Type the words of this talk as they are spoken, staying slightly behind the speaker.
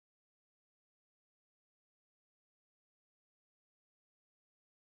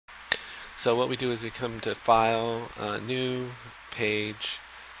So what we do is we come to File, New, Page,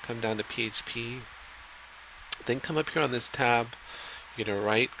 come down to PHP, then come up here on this tab. You're going to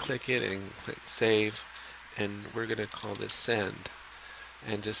right click it and click Save, and we're going to call this Send,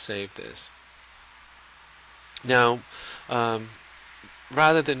 and just save this. Now,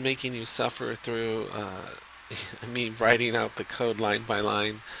 rather than making you suffer through me writing out the code line by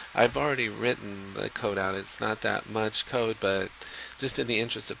line, I've already written the code out. It's not that much code, but just in the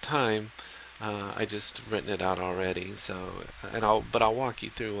interest of time, I just written it out already. So, but I'll walk you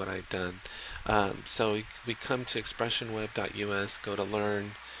through what I've done. So we come to expressionweb.us, go to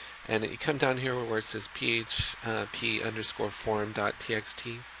Learn, and you come down here where it says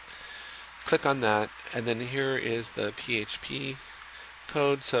php_form.txt. Click on that, and then here is the PHP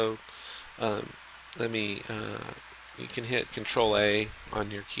code. So you can hit Control A on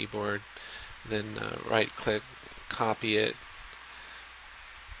your keyboard, then right click, copy it,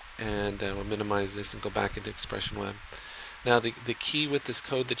 and we'll minimize this and go back into ExpressionWeb. Now the key with this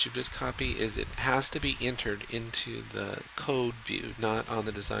code that you've just copied is it has to be entered into the code view, not on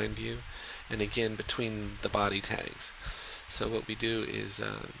the design view, and again between the body tags. So what we do is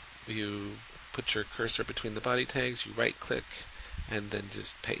you put your cursor between the body tags, you right click, and then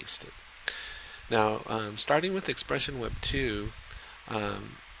just paste it. Now, starting with ExpressionWeb 2,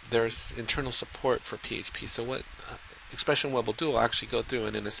 there's internal support for PHP. So what ExpressionWeb will do will actually go through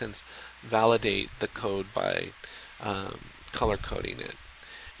and, in a sense, validate the code by color coding it.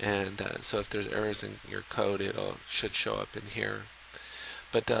 And so if there's errors in your code, it should show up in here.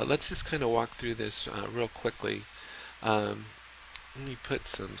 But let's just kind of walk through this real quickly. Let me put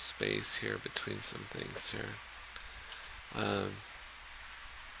some space here between some things here.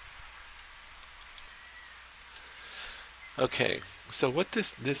 Okay, so what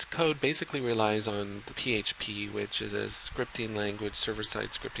this code basically relies on the PHP, which is a scripting language, server-side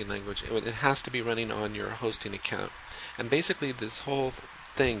scripting language. It has to be running on your hosting account. And basically this whole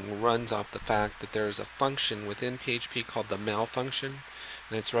thing runs off the fact that there is a function within PHP called the mail function,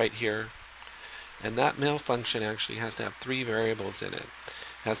 and it's right here. And that mail function actually has to have 3 variables in it.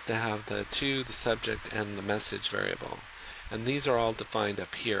 It has to have the to, the subject, and the message variable. And these are all defined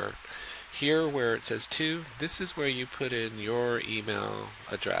up here. Here where it says to, this is where you put in your email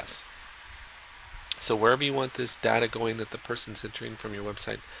address. So wherever you want this data going that the person's entering from your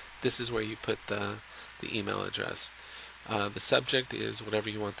website, this is where you put the email address. The subject is whatever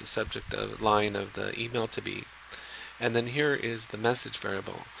you want the subject line of the email to be. And then here is the message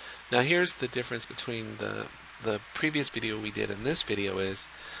variable. Now here's the difference between the previous video we did and this video is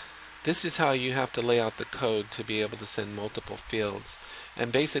this is how you have to lay out the code to be able to send multiple fields.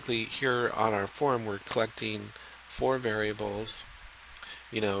 And basically here on our form we're collecting 4 variables,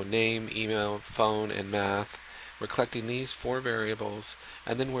 name, email, phone, and math. We're collecting these 4 variables,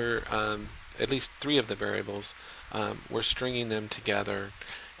 and then we're at least 3 of the variables, we're stringing them together.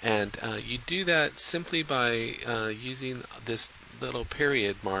 And you do that simply by using this little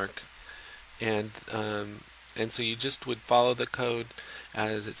period mark, and so you just would follow the code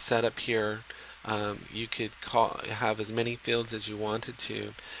as it's set up here. You could have as many fields as you wanted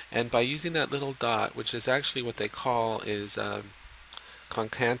to, and by using that little dot, which is actually what they call is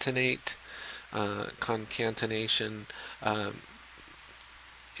concatenation,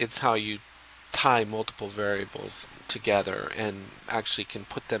 it's how you tie multiple variables together and actually can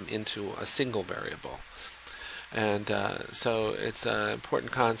put them into a single variable. And so it's an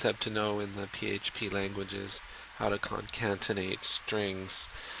important concept to know in the PHP languages, how to concatenate strings,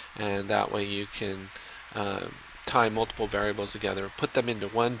 and that way you can tie multiple variables together, put them into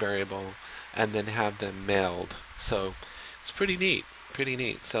one variable, and then have them mailed. So it's pretty neat.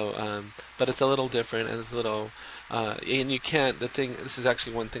 So but it's a little different, and it's a little and you can't, this is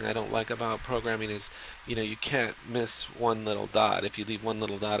actually one thing I don't like about programming is you can't miss one little dot. If you leave one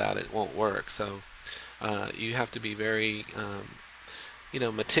little dot out, it won't work. So you have to be very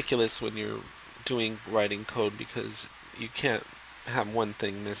meticulous when you're writing code, because you can't have one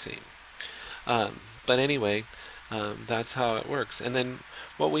thing missing. But anyway, that's how it works. And then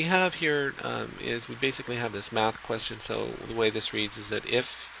what we have here is we basically have this math question. So the way this reads is that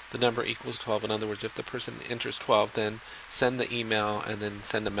if the number equals 12, in other words, if the person enters 12, then send the email and then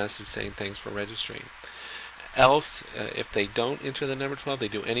send a message saying thanks for registering. Else, if they don't enter the number 12, they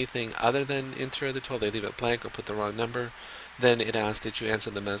do anything other than enter the 12, they leave it blank or put the wrong number, then it asks, did you answer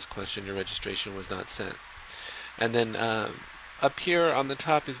the message question, your registration was not sent. And then up here on the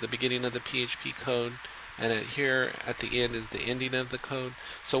top is the beginning of the PHP code, and here at the end is the ending of the code.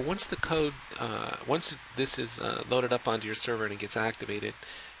 So once the code, once this is loaded up onto your server and it gets activated,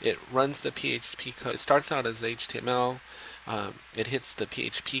 it runs the PHP code. It starts out as HTML, it hits the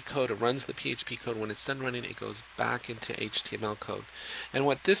PHP code, it runs the PHP code. When it's done running, it goes back into HTML code. And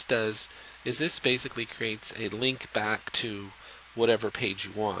what this does is this basically creates a link back to whatever page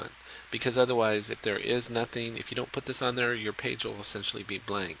you want. Because otherwise, if there is nothing, if you don't put this on there, your page will essentially be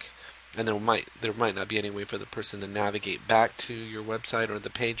blank. And there might not be any way for the person to navigate back to your website or the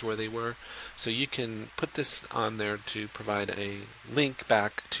page where they were. So you can put this on there to provide a link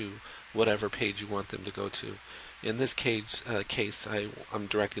back to whatever page you want them to go to. In this case, I'm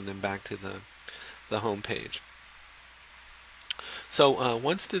directing them back to the home page. So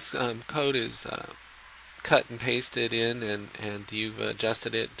once this code is cut and pasted in, and you've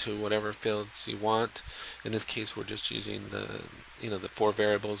adjusted it to whatever fields you want. In this case, we're just using the 4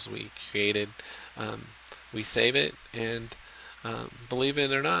 variables we created. We save it, and believe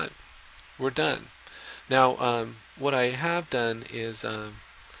it or not, we're done. Now, what I have done is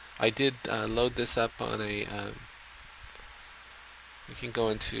I did load this up on a. We can go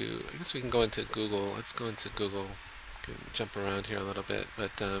into. I guess we can go into Google. Let's go into Google. Can jump around here a little bit,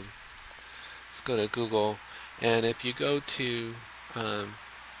 but. Let's go to Google, and if you go to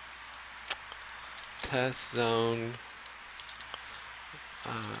test zone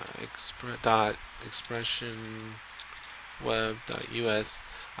expressionweb.us,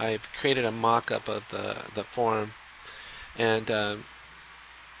 I've created a mock-up of the form, and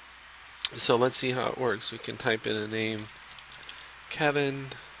so let's see how it works. We can type in a name,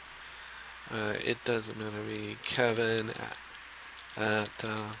 Kevin. It doesn't matter to me, Kevin at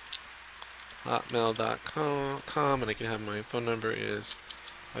hotmail.com, and I can have my phone number is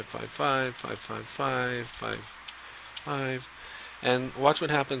 555-555-555, and watch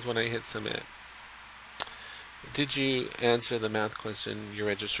what happens when I hit submit. Did you answer the math question? Your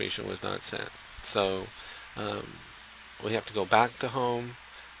registration was not sent. So we have to go back to home,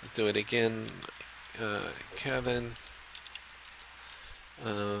 do it again. Kevin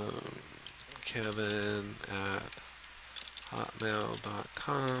at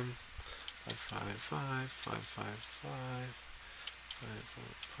hotmail.com,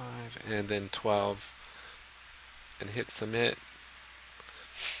 555-555-555, and then 12, and hit submit.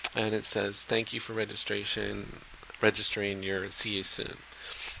 And it says, thank you for registering your see you soon.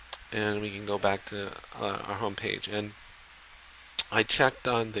 And we can go back to our home page. And I checked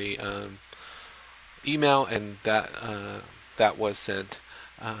on the email, and that was sent.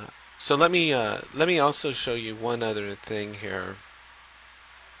 So let me also show you one other thing here.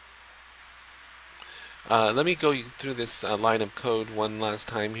 Let me go through this line of code one last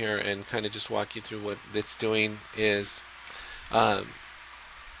time here and kind of just walk you through what it's doing. Is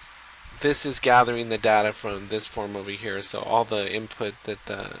this is gathering the data from this form over here. So all the input that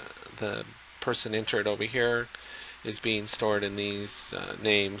the person entered over here is being stored in these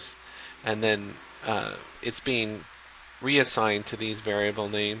names, and then it's being reassigned to these variable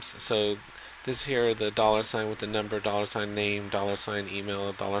names. So this here, the $ with the number, $ name, $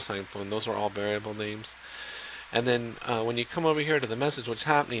 email, $ phone, those are all variable names. And then when you come over here to the message, what's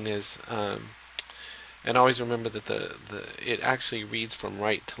happening is, and always remember that it actually reads from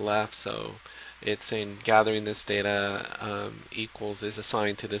right to left. So it's saying gathering this data equals is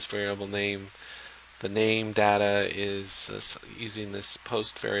assigned to this variable name. The name data is using this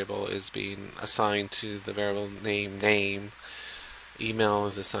post variable is being assigned to the variable name. Email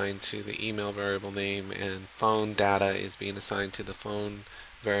is assigned to the email variable name, and phone data is being assigned to the phone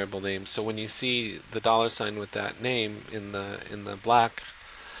variable name. So when you see the $ with that name in the black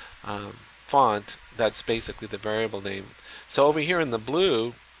font, that's basically the variable name. So over here in the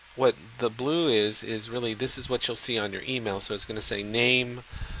blue, what the blue is really, this is what you'll see on your email. So it's going to say name,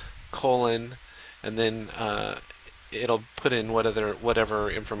 colon, and then it'll put in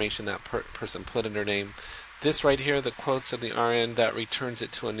whatever information that person put in their name. This right here, the quotes of the RN, that returns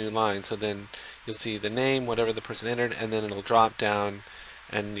it to a new line. So then you'll see the name, whatever the person entered, and then it'll drop down,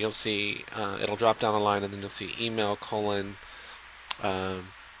 and you'll see it'll drop down a line, and then you'll see email, colon, and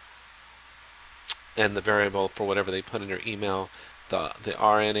the variable for whatever they put in their email. The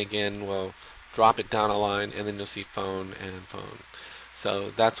RN again will drop it down a line, and then you'll see phone and phone.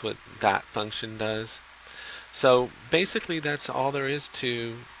 So that's what that function does. So basically that's all there is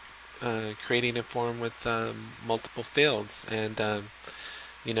to creating a form with multiple fields. And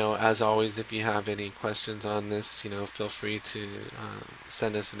you know, as always, if you have any questions on this, you know, feel free to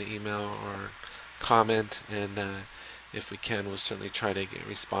send us an email or comment, and if we can, we'll certainly try to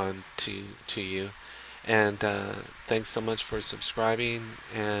respond to you. And thanks so much for subscribing,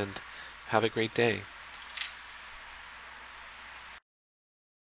 and have a great day.